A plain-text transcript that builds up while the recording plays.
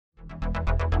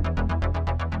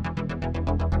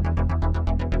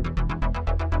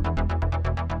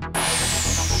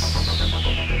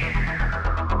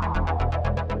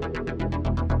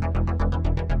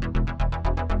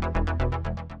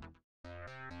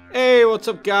Hey, what's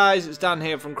up guys? It's Dan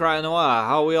here from Cry Noir.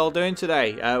 How are we all doing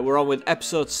today? We're on with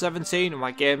episode 17 of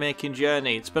my game making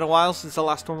journey. It's been a while since the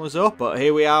last one was up, but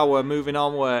here we are, we're moving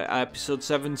on, we're at episode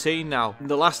 17 now. In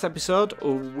the last episode,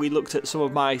 we looked at some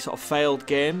of my sort of failed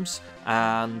games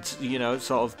and, you know,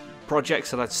 sort of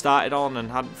projects that I'd started on and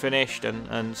hadn't finished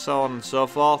and so on and so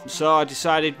forth. So I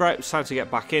decided, right, it's time to get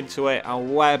back into it,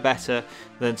 and where better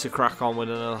than to crack on with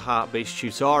another Heartbeast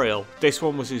tutorial. This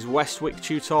one was his Westwick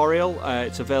tutorial.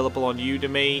 It's available on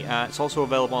Udemy. It's also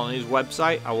available on his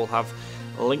website. I will have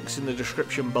links in the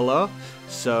description below.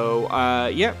 So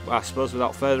yeah, I suppose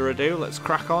without further ado, let's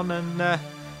crack on and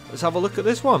let's have a look at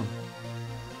this one.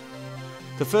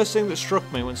 The first thing that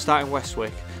struck me when starting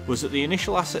Westwick was that the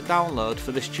initial asset download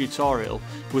for this tutorial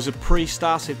was a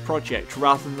pre-started project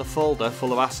rather than the folder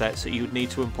full of assets that you would need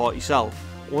to import yourself.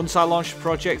 Once I launched the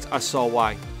project, I saw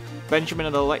why. Benjamin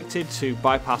had elected to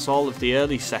bypass all of the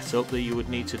early setup that you would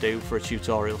need to do for a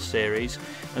tutorial series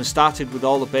and started with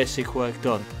all the basic work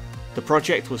done. The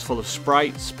project was full of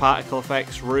sprites, particle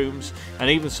effects, rooms and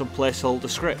even some placeholder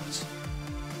scripts.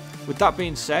 With that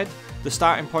being said, the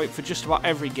starting point for just about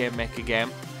every Game Maker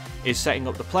game is setting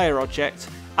up the player object,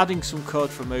 adding some code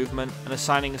for movement and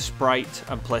assigning a sprite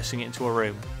and placing it into a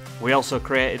room. We also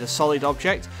created a solid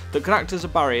object that could act as a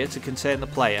barrier to contain the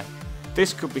player.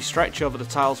 This could be stretched over the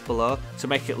tiles below to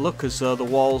make it look as though the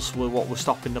walls were what were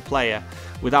stopping the player,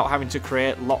 without having to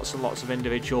create lots and lots of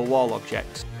individual wall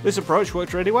objects. This approach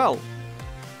worked really well,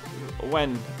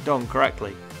 when done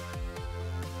correctly.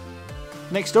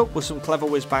 Next up was some clever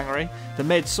whiz-bangery that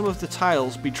made some of the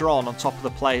tiles be drawn on top of the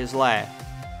player's lair.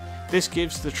 This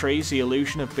gives the trees the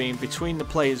illusion of being between the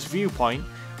player's viewpoint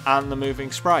and the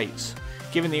moving sprites,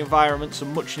 giving the environment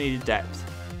some much needed depth.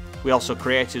 We also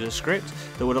created a script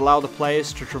that would allow the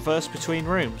players to traverse between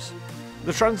rooms.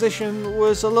 The transition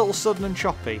was a little sudden and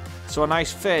choppy, so a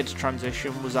nice fade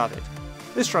transition was added.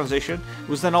 This transition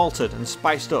was then altered and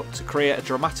spiced up to create a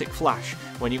dramatic flash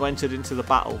when you entered into the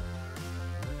battle.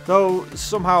 Though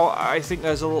somehow I think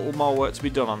there's a little more work to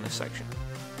be done on this section.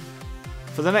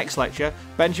 For the next lecture,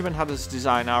 Benjamin had us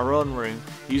design our own room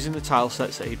using the tile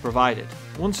sets that he'd provided.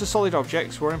 Once the solid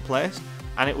objects were in place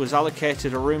and it was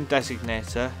allocated a room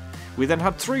designator, we then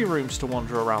had 3 rooms to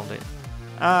wander around in.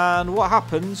 And what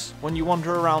happens when you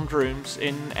wander around rooms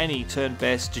in any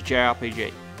turn-based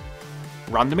JRPG?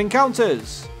 Random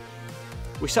encounters!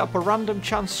 We set up a random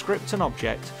chance script and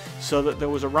object so that there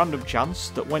was a random chance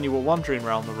that when you were wandering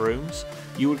around the rooms,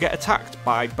 you would get attacked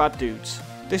by bad dudes.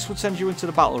 This would send you into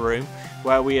the battle room,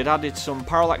 where we had added some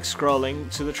parallax scrolling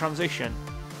to the transition.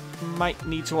 Might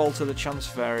need to alter the chance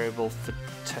variable for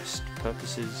test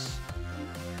purposes.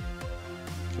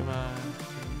 Come on.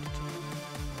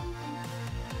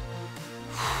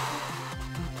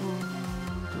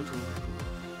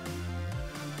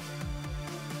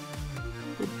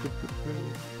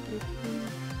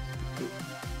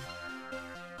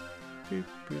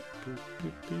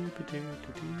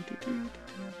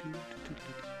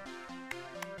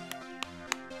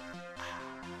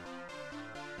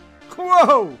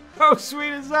 Whoa! How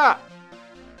sweet is that?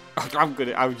 I'm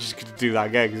just gonna do that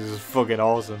again because it's fucking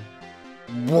awesome.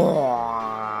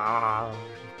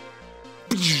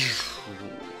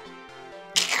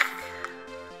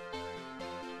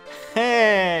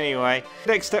 Anyway,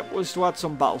 next step was to add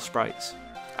some battle sprites.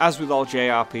 As with all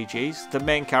JRPGs, the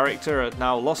main character had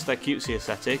now lost their cutesy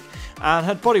aesthetic and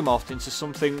had body morphed into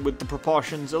something with the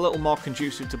proportions a little more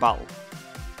conducive to battle.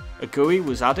 A GUI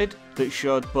was added that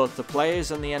showed both the players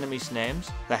and the enemies'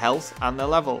 names, their health and their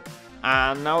level,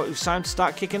 and now it was time to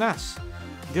start kicking ass.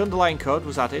 The underlying code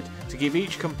was added to give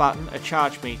each combatant a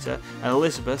charge meter and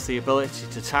Elizabeth the ability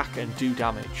to attack and do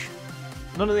damage.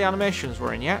 None of the animations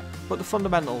were in yet, but the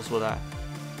fundamentals were there.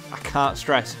 I can't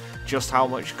stress just how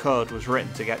much code was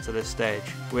written to get to this stage.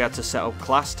 We had to set up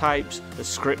class types, a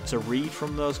script to read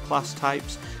from those class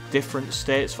types, different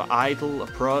states for idle,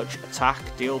 approach, attack,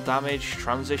 deal damage,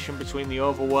 transition between the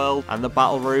overworld and the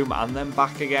battle room and then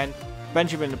back again.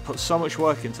 Benjamin had put so much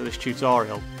work into this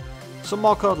tutorial. Some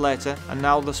more code later and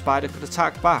now the spider could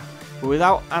attack back, but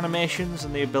without animations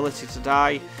and the ability to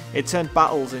die, it turned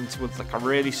battles into like a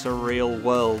really surreal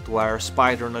world where a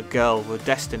spider and a girl were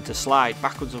destined to slide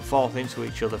backwards and forth into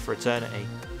each other for eternity.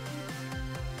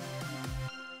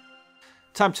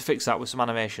 Time to fix that with some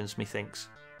animations, methinks.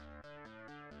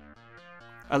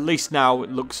 At least now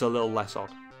it looks a little less odd.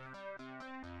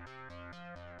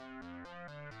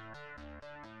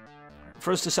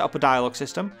 For us to set up a dialogue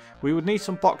system, we would need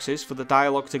some boxes for the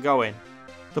dialogue to go in.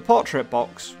 The portrait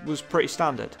box was pretty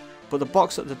standard, but the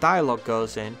box that the dialogue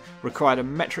goes in required a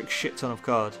metric shit ton of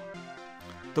code.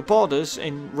 The borders,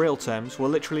 in real terms, were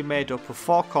literally made up of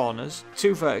 4 corners,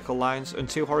 2 vertical lines and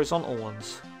 2 horizontal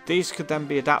ones. These could then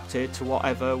be adapted to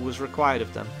whatever was required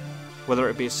of them, whether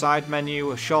it be a side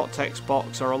menu, a short text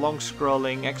box or a long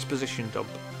scrolling exposition dump,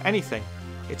 anything.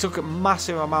 It took a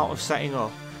massive amount of setting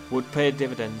up, would pay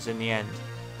dividends in the end.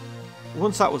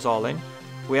 Once that was all in,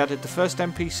 we added the first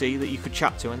NPC that you could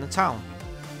chat to in the town.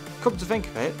 Come to think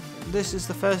of it, this is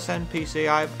the first NPC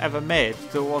I've ever made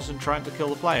that wasn't trying to kill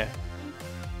the player.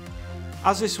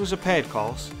 As this was a paid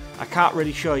course, I can't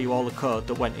really show you all the code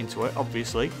that went into it,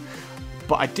 obviously,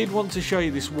 but I did want to show you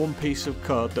this one piece of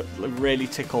code that really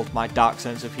tickled my dark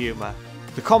sense of humour.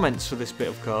 The comments for this bit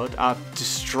of code are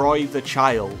destroy the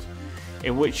child,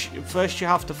 in which first you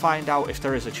have to find out if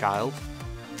there is a child,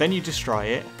 then you destroy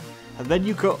it, and then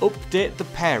you go update the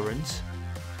parent.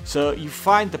 So you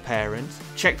find the parent,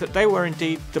 check that they were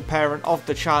indeed the parent of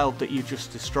the child that you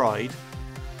just destroyed,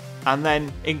 and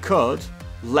then in code,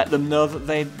 let them know that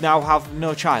they now have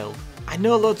no child. I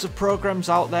know loads of programs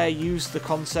out there use the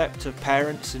concept of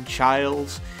parents and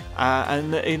childs,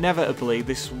 and inevitably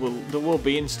there will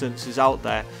be instances out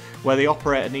there where the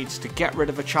operator needs to get rid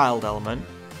of a child element,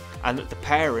 and that the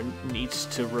parent needs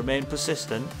to remain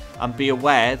persistent and be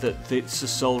aware that it's the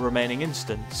sole remaining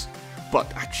instance.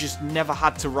 But I just never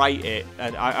had to write it,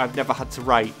 and I've never had to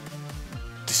write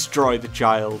destroy the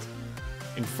child,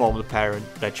 inform the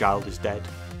parent their child is dead.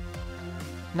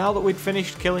 Now that we'd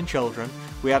finished killing children,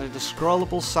 we added a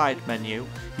scrollable side menu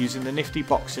using the nifty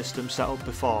box system set up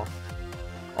before.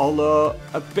 Although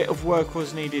a bit of work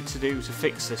was needed to do to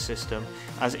fix this system,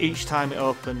 as each time it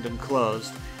opened and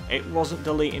closed, it wasn't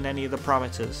deleting any of the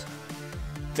parameters.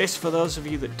 This, for those of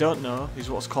you that don't know, is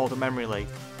what's called a memory leak.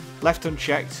 Left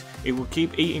unchecked, it would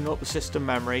keep eating up the system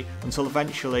memory until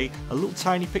eventually a little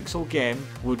tiny pixel game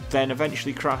would then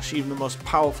eventually crash even the most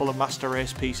powerful of master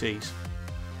race PCs.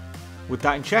 With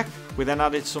that in check, we then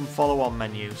added some follow-on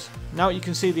menus. Now you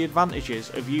can see the advantages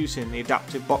of using the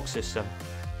adaptive box system.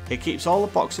 It keeps all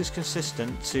the boxes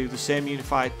consistent to the same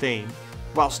unified theme,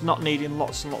 whilst not needing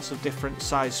lots and lots of different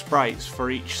size sprites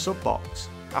for each sub-box.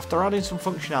 After adding some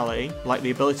functionality, like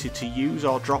the ability to use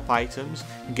or drop items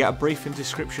and get a briefing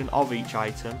description of each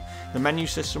item, the menu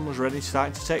system was really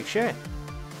starting to take shape.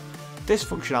 This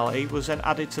functionality was then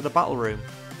added to the battle room,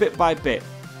 bit by bit,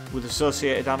 with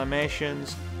associated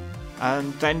animations,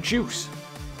 and then juice.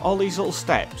 All these little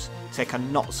steps take a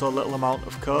not so little amount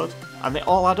of code, and they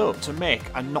all add up to make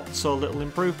a not so little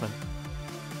improvement.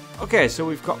 Okay, so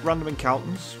we've got random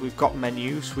encounters, we've got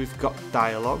menus, we've got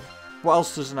dialogue. What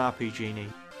else does an RPG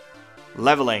need?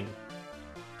 Leveling.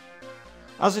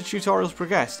 As the tutorials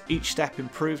progressed, each step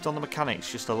improved on the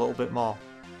mechanics just a little bit more.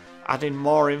 Adding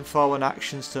more info and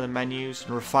actions to the menus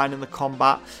and refining the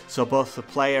combat so both the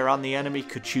player and the enemy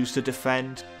could choose to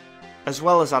defend, as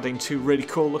well as adding 2 really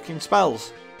cool looking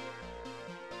spells.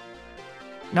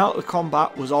 Now that the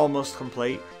combat was almost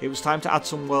complete, it was time to add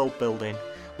some world building,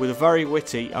 with a very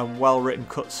witty and well written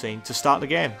cutscene to start the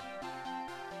game.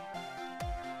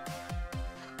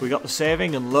 We got the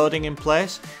saving and loading in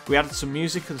place, we added some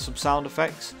music and some sound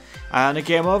effects, and a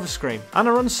game over screen, and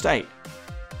a run state.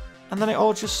 And then it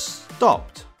all just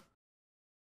stopped.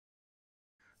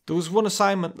 There was one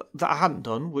assignment that I hadn't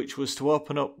done, which was to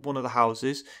open up one of the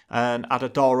houses and add a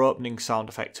door opening sound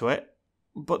effect to it,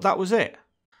 but that was it.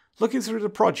 Looking through the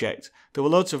project, there were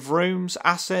loads of rooms,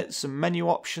 assets and menu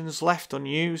options left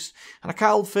unused, and I can't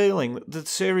help feeling that the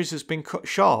series has been cut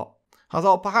short. I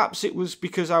thought perhaps it was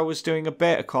because I was doing a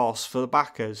beta course for the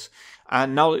backers,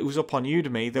 and now that it was up on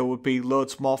Udemy there would be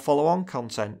loads more follow-on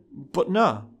content, but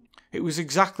no, it was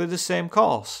exactly the same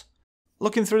course.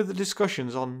 Looking through the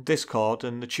discussions on Discord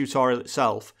and the tutorial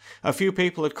itself, a few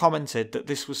people had commented that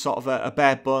this was sort of a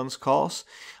bare bones course,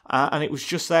 and it was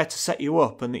just there to set you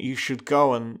up and that you should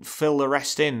go and fill the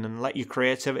rest in and let your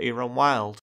creativity run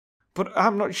wild. But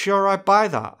I'm not sure I buy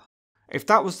that. If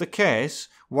that was the case,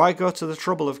 why go to the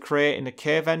trouble of creating a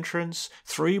cave entrance,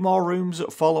 3 more rooms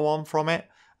that follow on from it,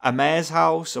 a mayor's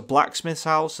house, a blacksmith's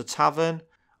house, a tavern,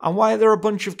 and why are there a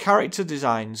bunch of character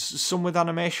designs, some with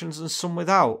animations and some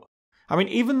without? I mean,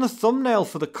 even the thumbnail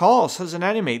for the course has an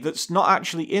enemy that's not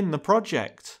actually in the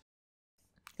project.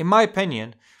 In my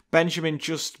opinion, Benjamin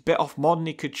just bit off more than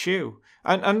he could chew,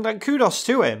 and kudos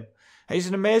to him. He's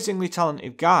an amazingly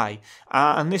talented guy,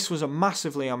 and this was a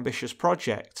massively ambitious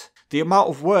project. The amount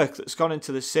of work that's gone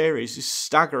into this series is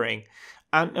staggering,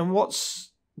 and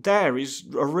what's there is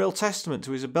a real testament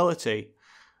to his ability.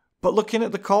 But looking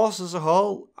at the course as a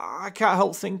whole, I can't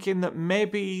help thinking that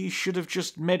maybe he should have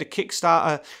just made a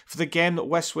Kickstarter for the game that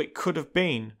Westwick could have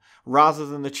been, rather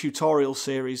than the tutorial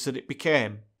series that it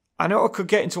became. I know I could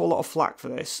get into a lot of flack for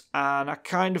this, and I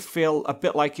kind of feel a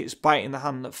bit like it's biting the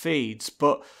hand that feeds,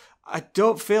 but I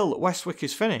don't feel that Westwick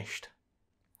is finished.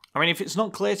 I mean, if it's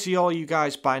not clear to all you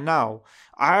guys by now,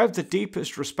 I have the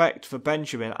deepest respect for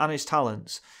Benjamin and his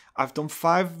talents. I've done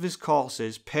 5 of his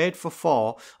courses, paid for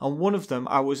 4, and one of them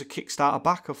I was a Kickstarter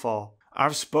backer for.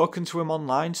 I've spoken to him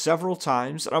online several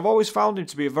times, and I've always found him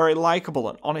to be a very likeable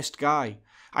and honest guy.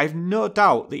 I have no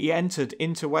doubt that he entered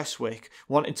into Westwick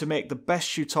wanting to make the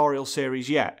best tutorial series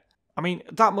yet. I mean,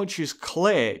 that much is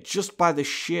clear just by the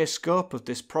sheer scope of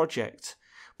this project.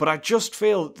 But I just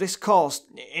feel that this course,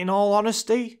 in all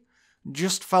honesty,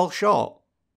 just fell short.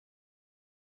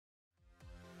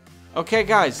 Okay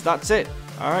guys, that's it.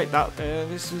 Alright,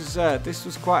 this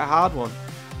was quite a hard one.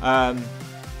 I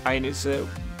mean, it's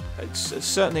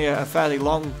certainly a fairly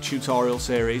long tutorial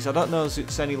series. I don't know if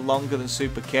it's any longer than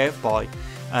Super Cave Boy,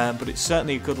 but it's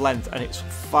certainly a good length, and it's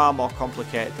far more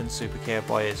complicated than Super Cave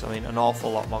Boy is. I mean, an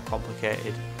awful lot more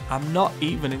complicated. I'm not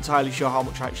even entirely sure how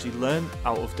much I actually learned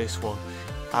out of this one.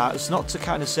 It's not to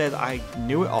kind of say that I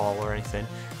knew it all or anything,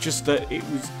 just that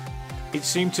it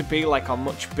seemed to be like a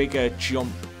much bigger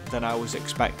jump than I was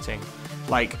expecting.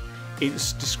 Like,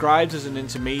 it's described as an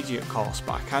intermediate course,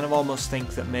 but I kind of almost think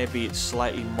that maybe it's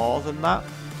slightly more than that,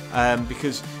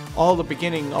 because all the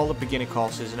beginner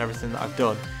courses and everything that I've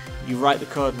done, you write the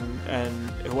code and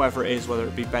whoever it is, whether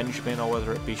it be Benjamin or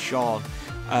whether it be Sean,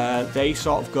 they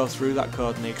sort of go through that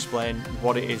code and they explain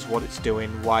what it is, what it's doing,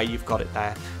 why you've got it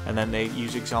there, and then they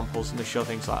use examples and they show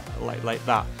things like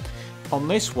that. On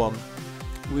this one,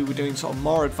 we were doing sort of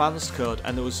more advanced code,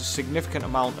 and there was a significant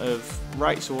amount of,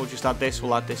 right, so we'll just add this,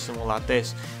 we'll add this, and we'll add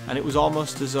this, and it was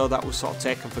almost as though that was sort of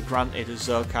taken for granted, as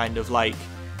though kind of like,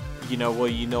 you know, well,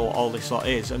 you know what all this lot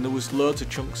is, and there was loads of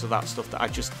chunks of that stuff that I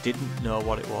just didn't know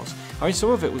what it was. I mean,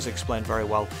 some of it was explained very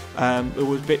well. There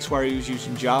was bits where he was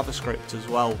using JavaScript as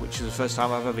well, which is the first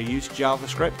time I've ever used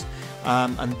JavaScript,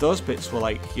 and those bits were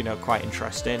like, you know, quite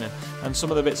interesting, and some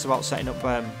of the bits about setting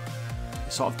up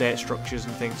sort of data structures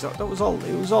and things, it was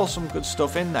all some good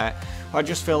stuff in there. I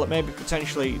just feel that maybe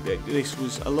potentially this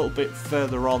was a little bit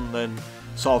further on than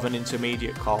sort of an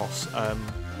intermediate course.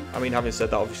 I mean, having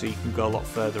said that, obviously you can go a lot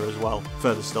further as well,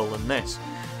 further still than this.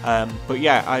 But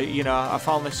yeah, I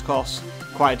found this course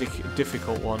quite a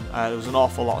difficult one. There was an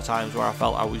awful lot of times where I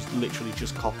felt I was literally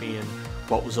just copying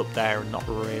what was up there and not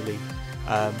really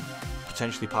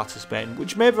potentially participating,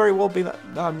 which may very well be that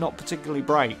I'm not particularly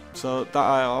bright, so that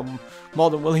I'm more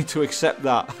than willing to accept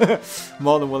that.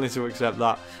 More than willing to accept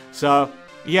that. So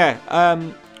yeah,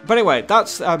 but anyway,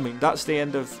 that's the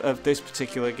end of this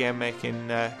particular game making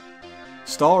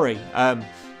story.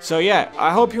 So yeah,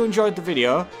 I hope you enjoyed the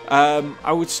video.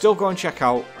 I would still go and check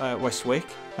out Westwick.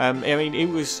 I mean, it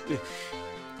was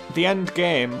the end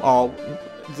game, or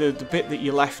the bit that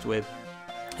you're left with.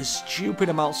 There's stupid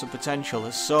amounts of potential.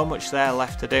 There's so much there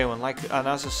left to do, and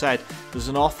as I said, there's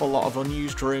an awful lot of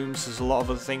unused rooms. There's a lot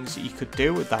of other things that you could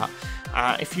do with that.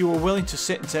 If you were willing to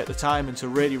sit and take the time and to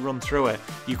really run through it,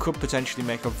 you could potentially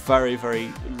make a very,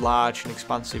 very large and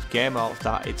expansive game out of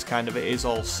that. It is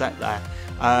all set there.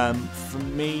 For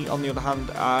me, on the other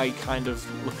hand, I kind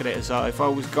of look at it as if I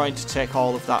was going to take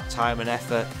all of that time and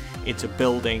effort into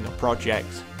building a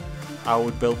project, I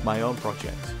would build my own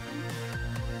project.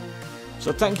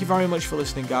 So thank you very much for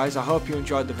listening, guys. I hope you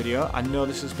enjoyed the video. I know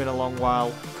this has been a long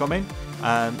while coming,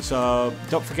 so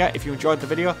don't forget, if you enjoyed the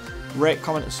video, rate,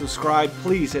 comment and subscribe.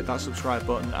 Please hit that subscribe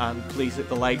button, and please hit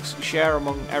the likes. Share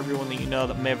among everyone that you know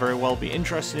that may very well be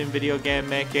interested in video game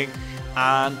making.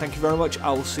 And thank you very much.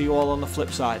 I will see you all on the flip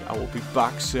side. I will be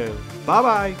back soon. Bye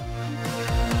bye.